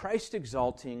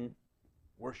 Christ-exalting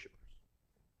worshipers.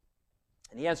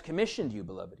 And he has commissioned you,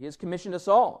 beloved. He has commissioned us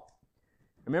all.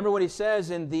 Remember what he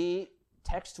says in the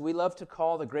text we love to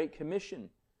call the Great Commission.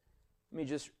 Let me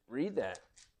just read that.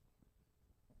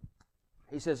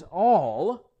 He says,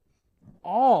 all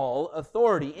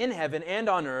authority in heaven and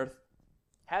on earth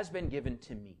has been given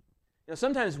to me. You know,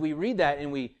 sometimes we read that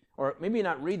and or maybe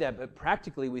not read that, but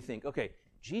practically we think, okay,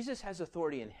 Jesus has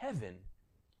authority in heaven,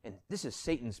 and this is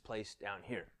Satan's place down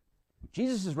here.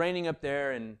 Jesus is reigning up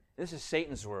there, and this is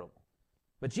Satan's world.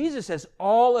 But Jesus says,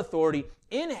 all authority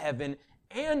in heaven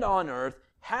and on earth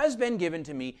has been given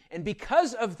to me, and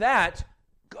because of that,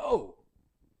 go.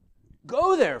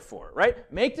 Go, therefore,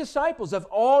 right? Make disciples of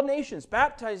all nations,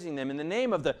 baptizing them in the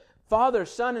name of the Father,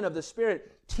 Son, and of the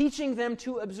Spirit, teaching them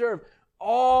to observe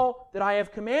all that I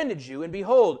have commanded you. And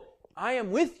behold, I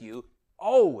am with you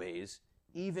always,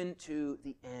 even to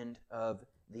the end of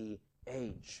the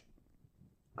age.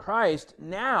 Christ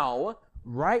now,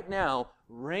 right now,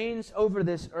 reigns over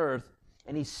this earth,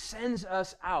 and he sends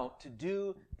us out to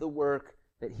do the work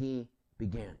that he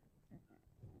began.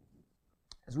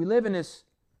 As we live in this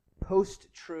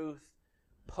post-truth,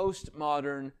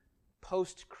 post-modern,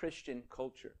 post-Christian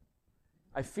culture,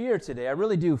 I fear today, I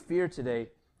really do fear today,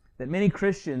 that many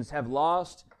Christians have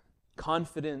lost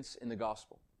confidence in the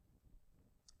gospel.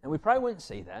 And we probably wouldn't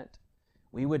say that.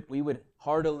 We would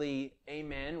heartily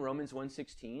amen Romans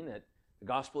 1:16, that the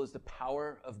gospel is the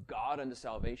power of God unto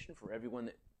salvation for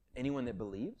anyone that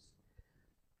believes.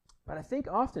 But I think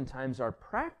oftentimes our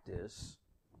practice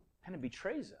kind of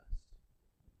betrays us.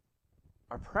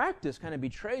 Our practice kind of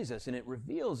betrays us, and it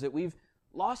reveals that we've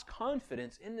lost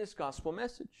confidence in this gospel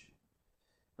message.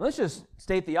 Now, let's just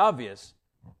state the obvious.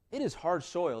 It is hard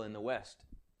soil in the West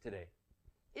today.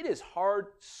 It is hard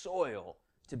soil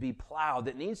to be plowed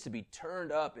that needs to be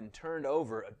turned up and turned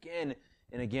over again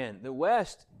and again. The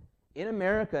West, in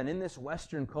America and in this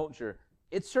Western culture,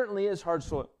 it certainly is hard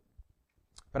soil.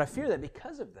 But I fear that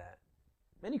because of that,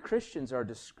 many Christians are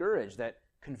discouraged that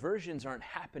conversions aren't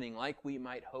happening like we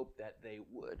might hope that they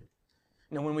would.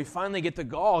 You know, when we finally get the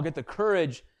gall, get the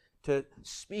courage to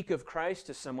speak of Christ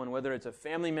to someone, whether it's a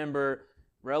family member,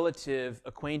 relative,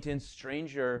 acquaintance,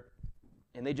 stranger,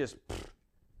 and they just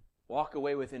walk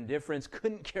away with indifference,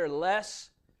 couldn't care less,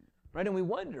 right? And we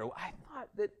wonder, I thought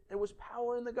that there was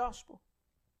power in the gospel.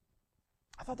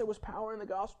 I thought there was power in the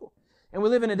gospel. And we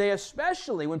live in a day,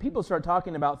 especially when people start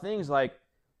talking about things like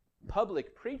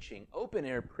public preaching,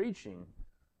 open-air preaching,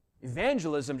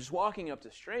 evangelism, just walking up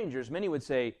to strangers. Many would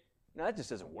say, no, that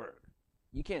just doesn't work.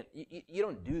 You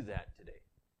don't do that today.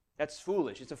 That's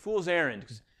foolish. It's a fool's errand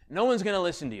because no one's going to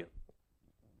listen to you.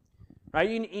 Right?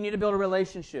 You need to build a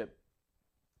relationship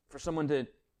for someone to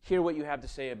hear what you have to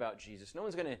say about Jesus. No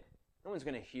one's going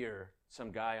to hear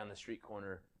some guy on the street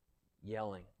corner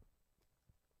yelling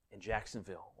in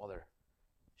Jacksonville while they're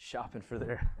shopping for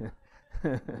their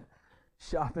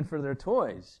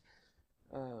toys.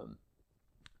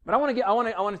 But I want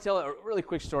to tell a really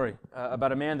quick story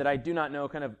about a man that I do not know,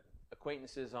 kind of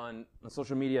acquaintances on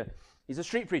social media. He's a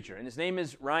street preacher, and his name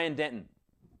is Ryan Denton.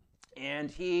 And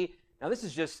this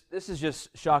is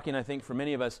just shocking, I think, for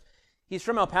many of us. He's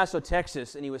from El Paso,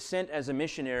 Texas, and he was sent as a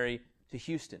missionary to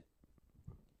Houston.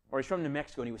 Or he's from New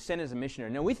Mexico, and he was sent as a missionary.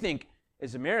 Now, we think,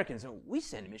 as Americans, we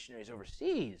send missionaries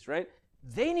overseas, right?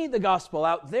 They need the gospel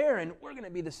out there, and we're going to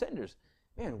be the senders.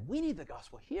 Man, we need the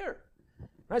gospel here.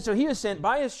 Right? So he was sent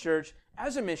by his church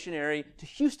as a missionary to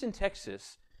Houston,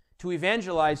 Texas, to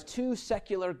evangelize 2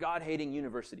 secular, God-hating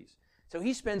universities. So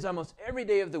he spends almost every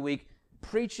day of the week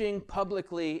preaching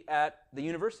publicly at the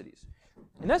universities.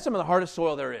 And that's some of the hardest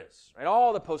soil there is, right?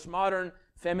 All the postmodern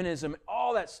feminism,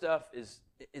 all that stuff is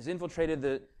infiltrated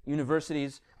the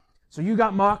universities. So you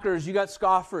got mockers, you got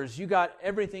scoffers, you got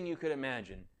everything you could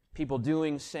imagine. People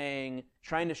doing, saying,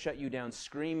 trying to shut you down,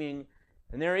 screaming.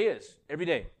 And there he is, every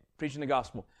day, preaching the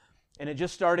gospel. And it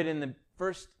just started in the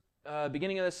first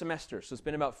beginning of the semester, so it's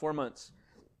been about 4 months.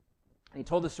 And he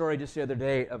told the story just the other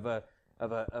day of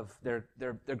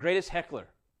their greatest heckler,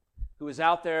 who was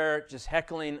out there just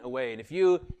heckling away. And if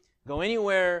you go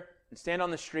anywhere and stand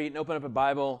on the street and open up a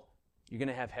Bible, you're going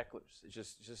to have hecklers. It's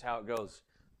just how it goes.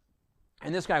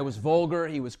 And this guy was vulgar,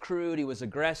 he was crude, he was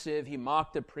aggressive, he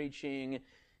mocked the preaching,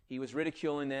 he was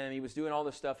ridiculing them, he was doing all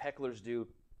the stuff hecklers do.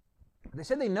 They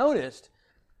said they noticed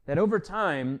that over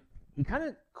time, he kind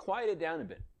of quieted down a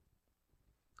bit.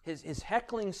 His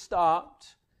heckling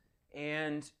stopped,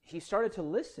 and he started to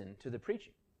listen to the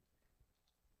preaching.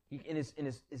 His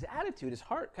attitude, his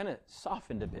heart kind of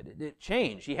softened a bit. It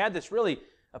changed. He had this really,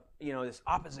 this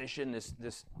opposition,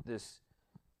 this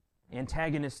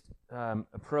antagonist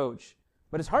approach,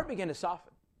 but his heart began to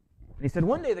soften. And he said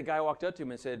one day the guy walked up to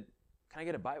him and said, "Can I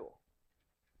get a Bible?"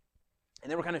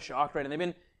 And they were kind of shocked, right? And they've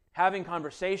been having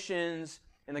conversations,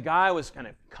 and the guy was kind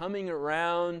of coming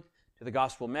around to the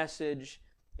gospel message.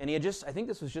 And he had I think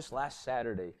this was just last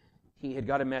Saturday, he had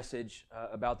got a message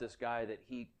about this guy that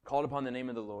he called upon the name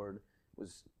of the Lord,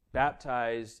 was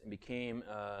baptized, and became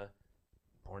a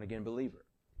born-again believer,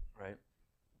 right?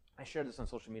 I shared this on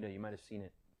social media. You might have seen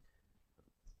it.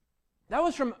 That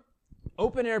was from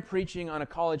open-air preaching on a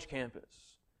college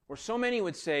campus, where so many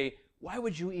would say, why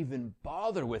would you even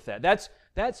bother with that?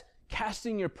 That's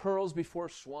casting your pearls before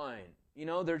swine.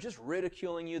 They're just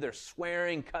ridiculing you. They're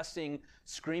swearing, cussing,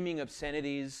 screaming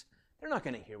obscenities. They're not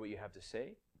going to hear what you have to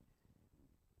say.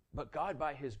 But God,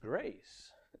 by His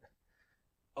grace,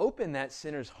 opened that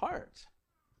sinner's heart.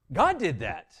 God did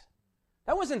that.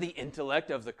 That wasn't the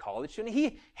intellect of the college student.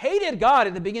 He hated God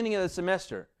at the beginning of the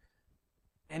semester.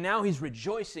 And now he's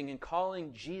rejoicing and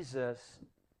calling Jesus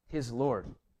his Lord.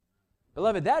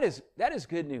 Beloved, that is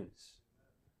good news.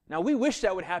 Now, we wish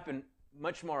that would happen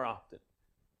much more often.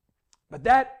 But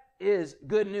that is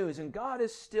good news, and God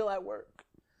is still at work.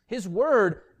 His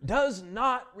word does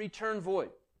not return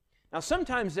void. Now,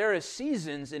 sometimes there is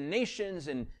seasons in nations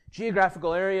and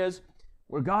geographical areas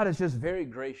where God is just very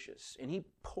gracious, and He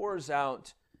pours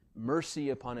out mercy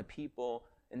upon a people,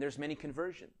 and there's many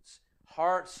conversions.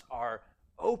 Hearts are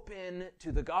open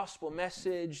to the gospel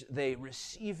message. They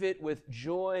receive it with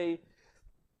joy,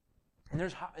 and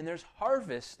there's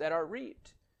harvests that are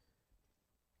reaped.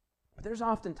 But there's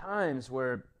often times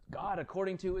where God,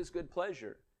 according to His good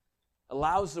pleasure,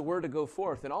 allows the word to go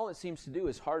forth, and all it seems to do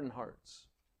is harden hearts.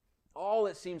 All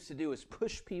it seems to do is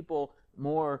push people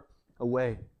more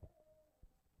away.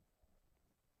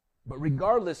 But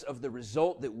regardless of the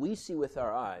result that we see with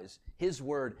our eyes, His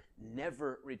word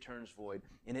never returns void,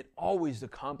 and it always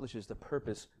accomplishes the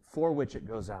purpose for which it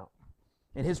goes out.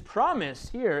 And His promise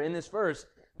here in this verse,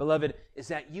 beloved, is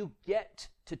that you get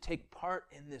to take part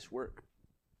in this work.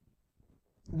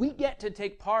 We get to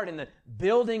take part in the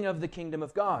building of the kingdom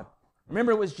of God.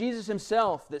 Remember, it was Jesus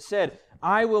Himself that said,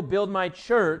 I will build my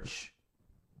church,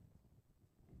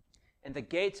 and the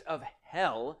gates of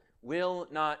hell will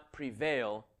not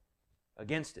prevail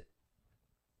against it.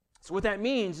 So what that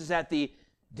means is that the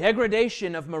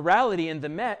degradation of morality in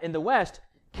the West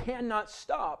cannot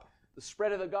stop the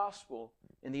spread of the gospel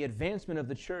and the advancement of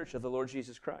the church of the Lord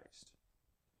Jesus Christ.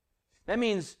 That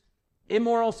means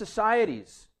immoral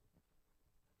societies,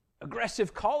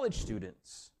 aggressive college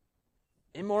students,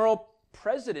 immoral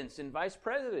presidents and vice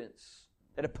presidents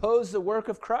that oppose the work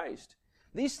of Christ.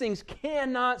 These things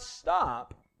cannot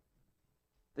stop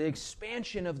the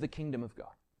expansion of the kingdom of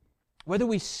God. Whether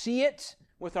we see it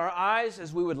with our eyes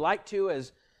as we would like to,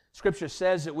 as Scripture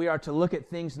says that we are to look at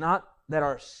things not that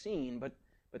are seen, but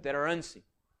that are unseen.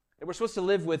 That we're supposed to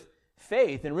live with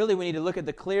faith, and really we need to look at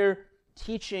the clear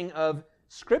teaching of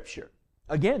Scripture.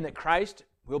 Again, that Christ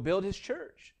will build His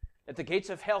church, that the gates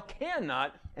of hell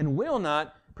cannot and will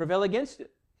not prevail against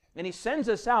it. And He sends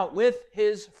us out with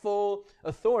His full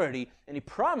authority, and He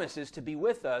promises to be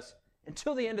with us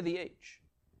until the end of the age.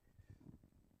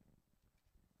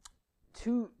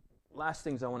 Two last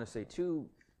things I want to say, two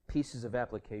pieces of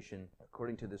application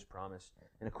according to this promise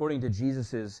and according to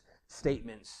Jesus'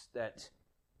 statements that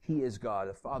He is God,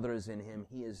 the Father is in Him,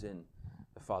 He is in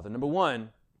the Father. Number one,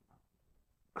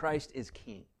 Christ is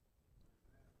King.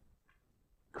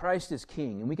 Christ is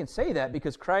King. And we can say that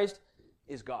because Christ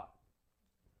is God.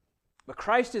 But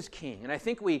Christ is King. And I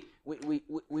think we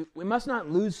must not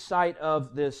lose sight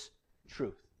of this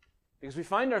truth. Because we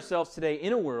find ourselves today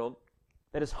in a world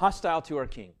that is hostile to our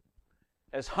King,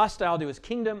 that is hostile to His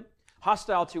kingdom,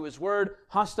 hostile to His word,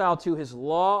 hostile to His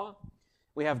law.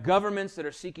 We have governments that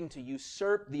are seeking to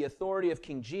usurp the authority of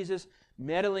King Jesus,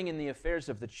 meddling in the affairs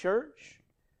of the church.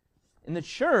 In the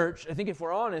church, I think if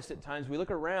we're honest at times, we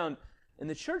look around and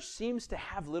the church seems to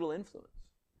have little influence.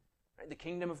 Right? The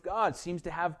kingdom of God seems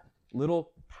to have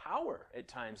little power at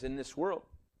times in this world.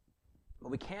 But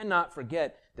we cannot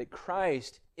forget that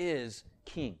Christ is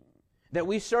King, that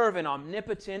we serve an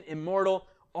omnipotent, immortal,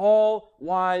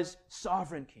 all-wise,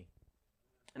 sovereign King.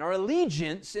 And our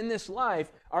allegiance in this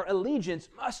life, our allegiance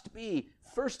must be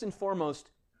first and foremost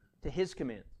to His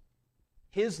commands,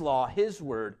 His law, His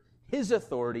word, His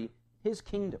authority, His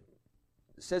kingdom.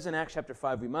 It says in Acts chapter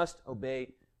 5, we must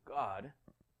obey God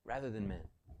rather than men.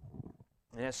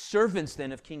 And as servants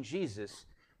then of King Jesus,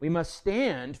 we must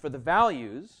stand for the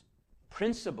values,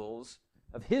 principles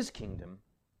of His kingdom,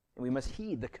 and we must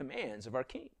heed the commands of our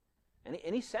King. And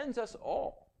He sends us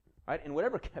all, right? In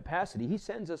whatever capacity, He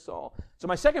sends us all. So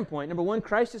my second point, number one,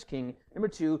 Christ is King. Number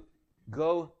two,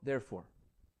 go therefore.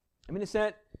 I mean,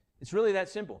 it's really that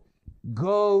simple.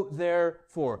 Go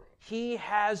therefore. He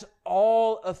has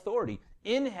all authority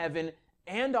in heaven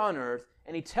and on earth,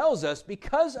 and He tells us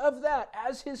because of that,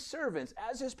 as His servants,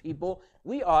 as His people,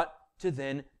 we ought to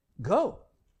then go.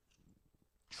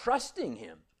 Trusting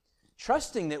Him,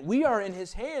 trusting that we are in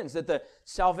His hands, that the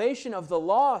salvation of the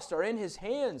lost are in His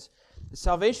hands, the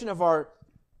salvation of our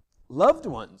loved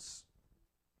ones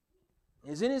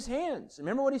is in His hands.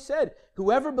 Remember what He said,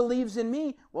 whoever believes in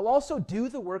me will also do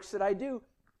the works that I do,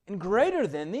 and greater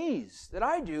than these that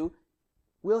I do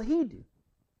will he do.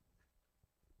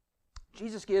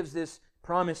 Jesus gives this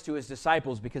promise to His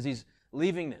disciples because He's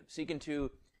leaving them, seeking to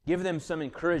give them some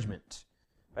encouragement.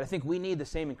 But I think we need the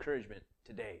same encouragement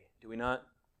today, do we not?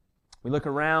 We look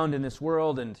around in this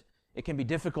world and it can be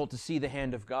difficult to see the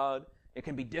hand of God. It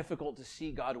can be difficult to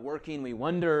see God working. We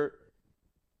wonder,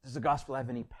 does the gospel have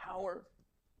any power?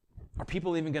 Are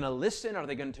people even going to listen? Are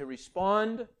they going to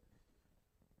respond?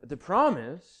 But the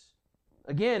promise,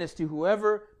 again, is to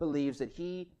whoever believes that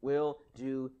He will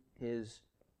do His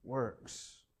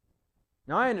works.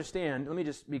 Now I understand, let me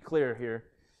just be clear here.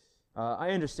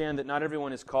 I understand that not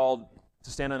everyone is called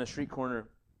to stand on a street corner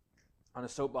on a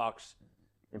soapbox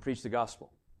and preach the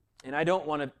gospel. And I don't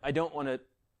want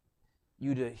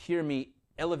you to hear me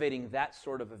elevating that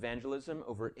sort of evangelism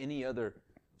over any other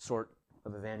sort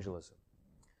of evangelism.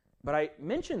 But I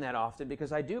mention that often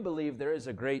because I do believe there is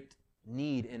a great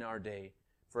need in our day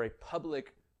for a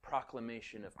public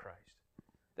proclamation of Christ.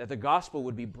 That the gospel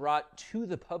would be brought to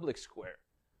the public square.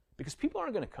 Because people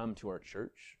aren't going to come to our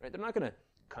church, right? They're not going to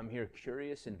come here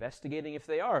curious, investigating. If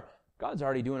they are, God's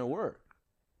already doing a work.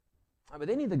 But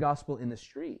they need the gospel in the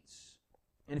streets.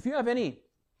 And if you have any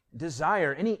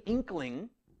desire, any inkling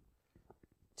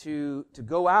to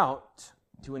go out,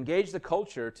 to engage the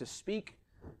culture, to speak,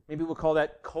 maybe we'll call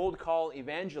that cold call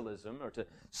evangelism, or to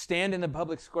stand in the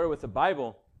public square with the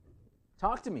Bible,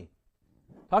 talk to me.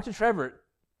 Talk to Trevor.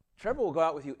 Trevor will go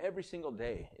out with you every single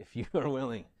day if you are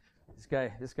willing.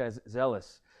 This guy's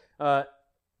zealous.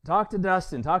 Talk to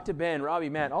Dustin, talk to Ben, Robbie,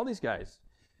 Matt, all these guys.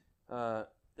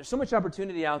 There's so much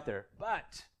opportunity out there,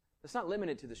 but it's not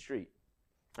limited to the street.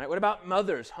 All right, what about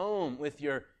mothers, home with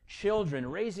your children,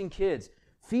 raising kids?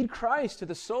 Feed Christ to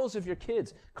the souls of your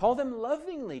kids. Call them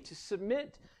lovingly to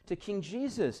submit to King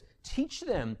Jesus. Teach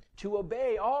them to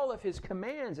obey all of His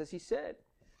commands, as He said.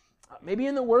 Maybe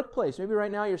in the workplace. Maybe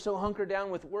right now you're so hunkered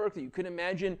down with work that you couldn't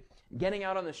imagine getting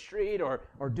out on the street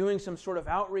or doing some sort of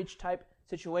outreach type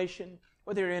situation.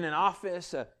 Whether you're in an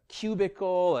office, a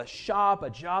cubicle, a shop, a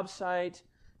job site,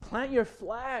 plant your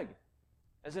flag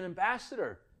as an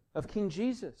ambassador of King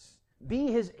Jesus.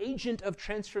 Be His agent of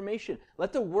transformation.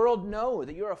 Let the world know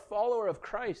that you're a follower of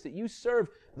Christ, that you serve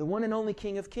the one and only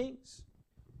King of Kings.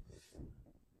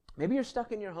 Maybe you're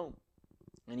stuck in your home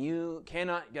and you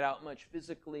cannot get out much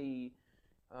physically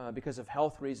because of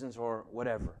health reasons or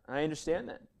whatever. I understand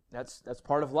that. That's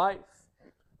part of life.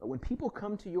 But when people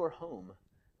come to your home,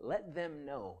 let them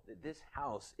know that this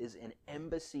house is an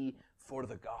embassy for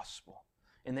the gospel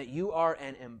and that you are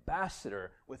an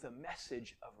ambassador with a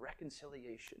message of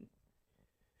reconciliation.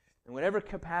 In whatever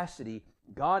capacity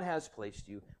God has placed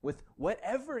you, with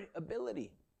whatever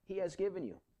ability He has given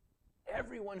you,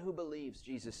 everyone who believes,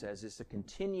 Jesus says, is to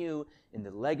continue in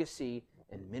the legacy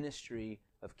and ministry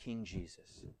of King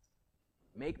Jesus.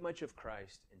 Make much of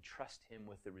Christ and trust Him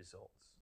with the results.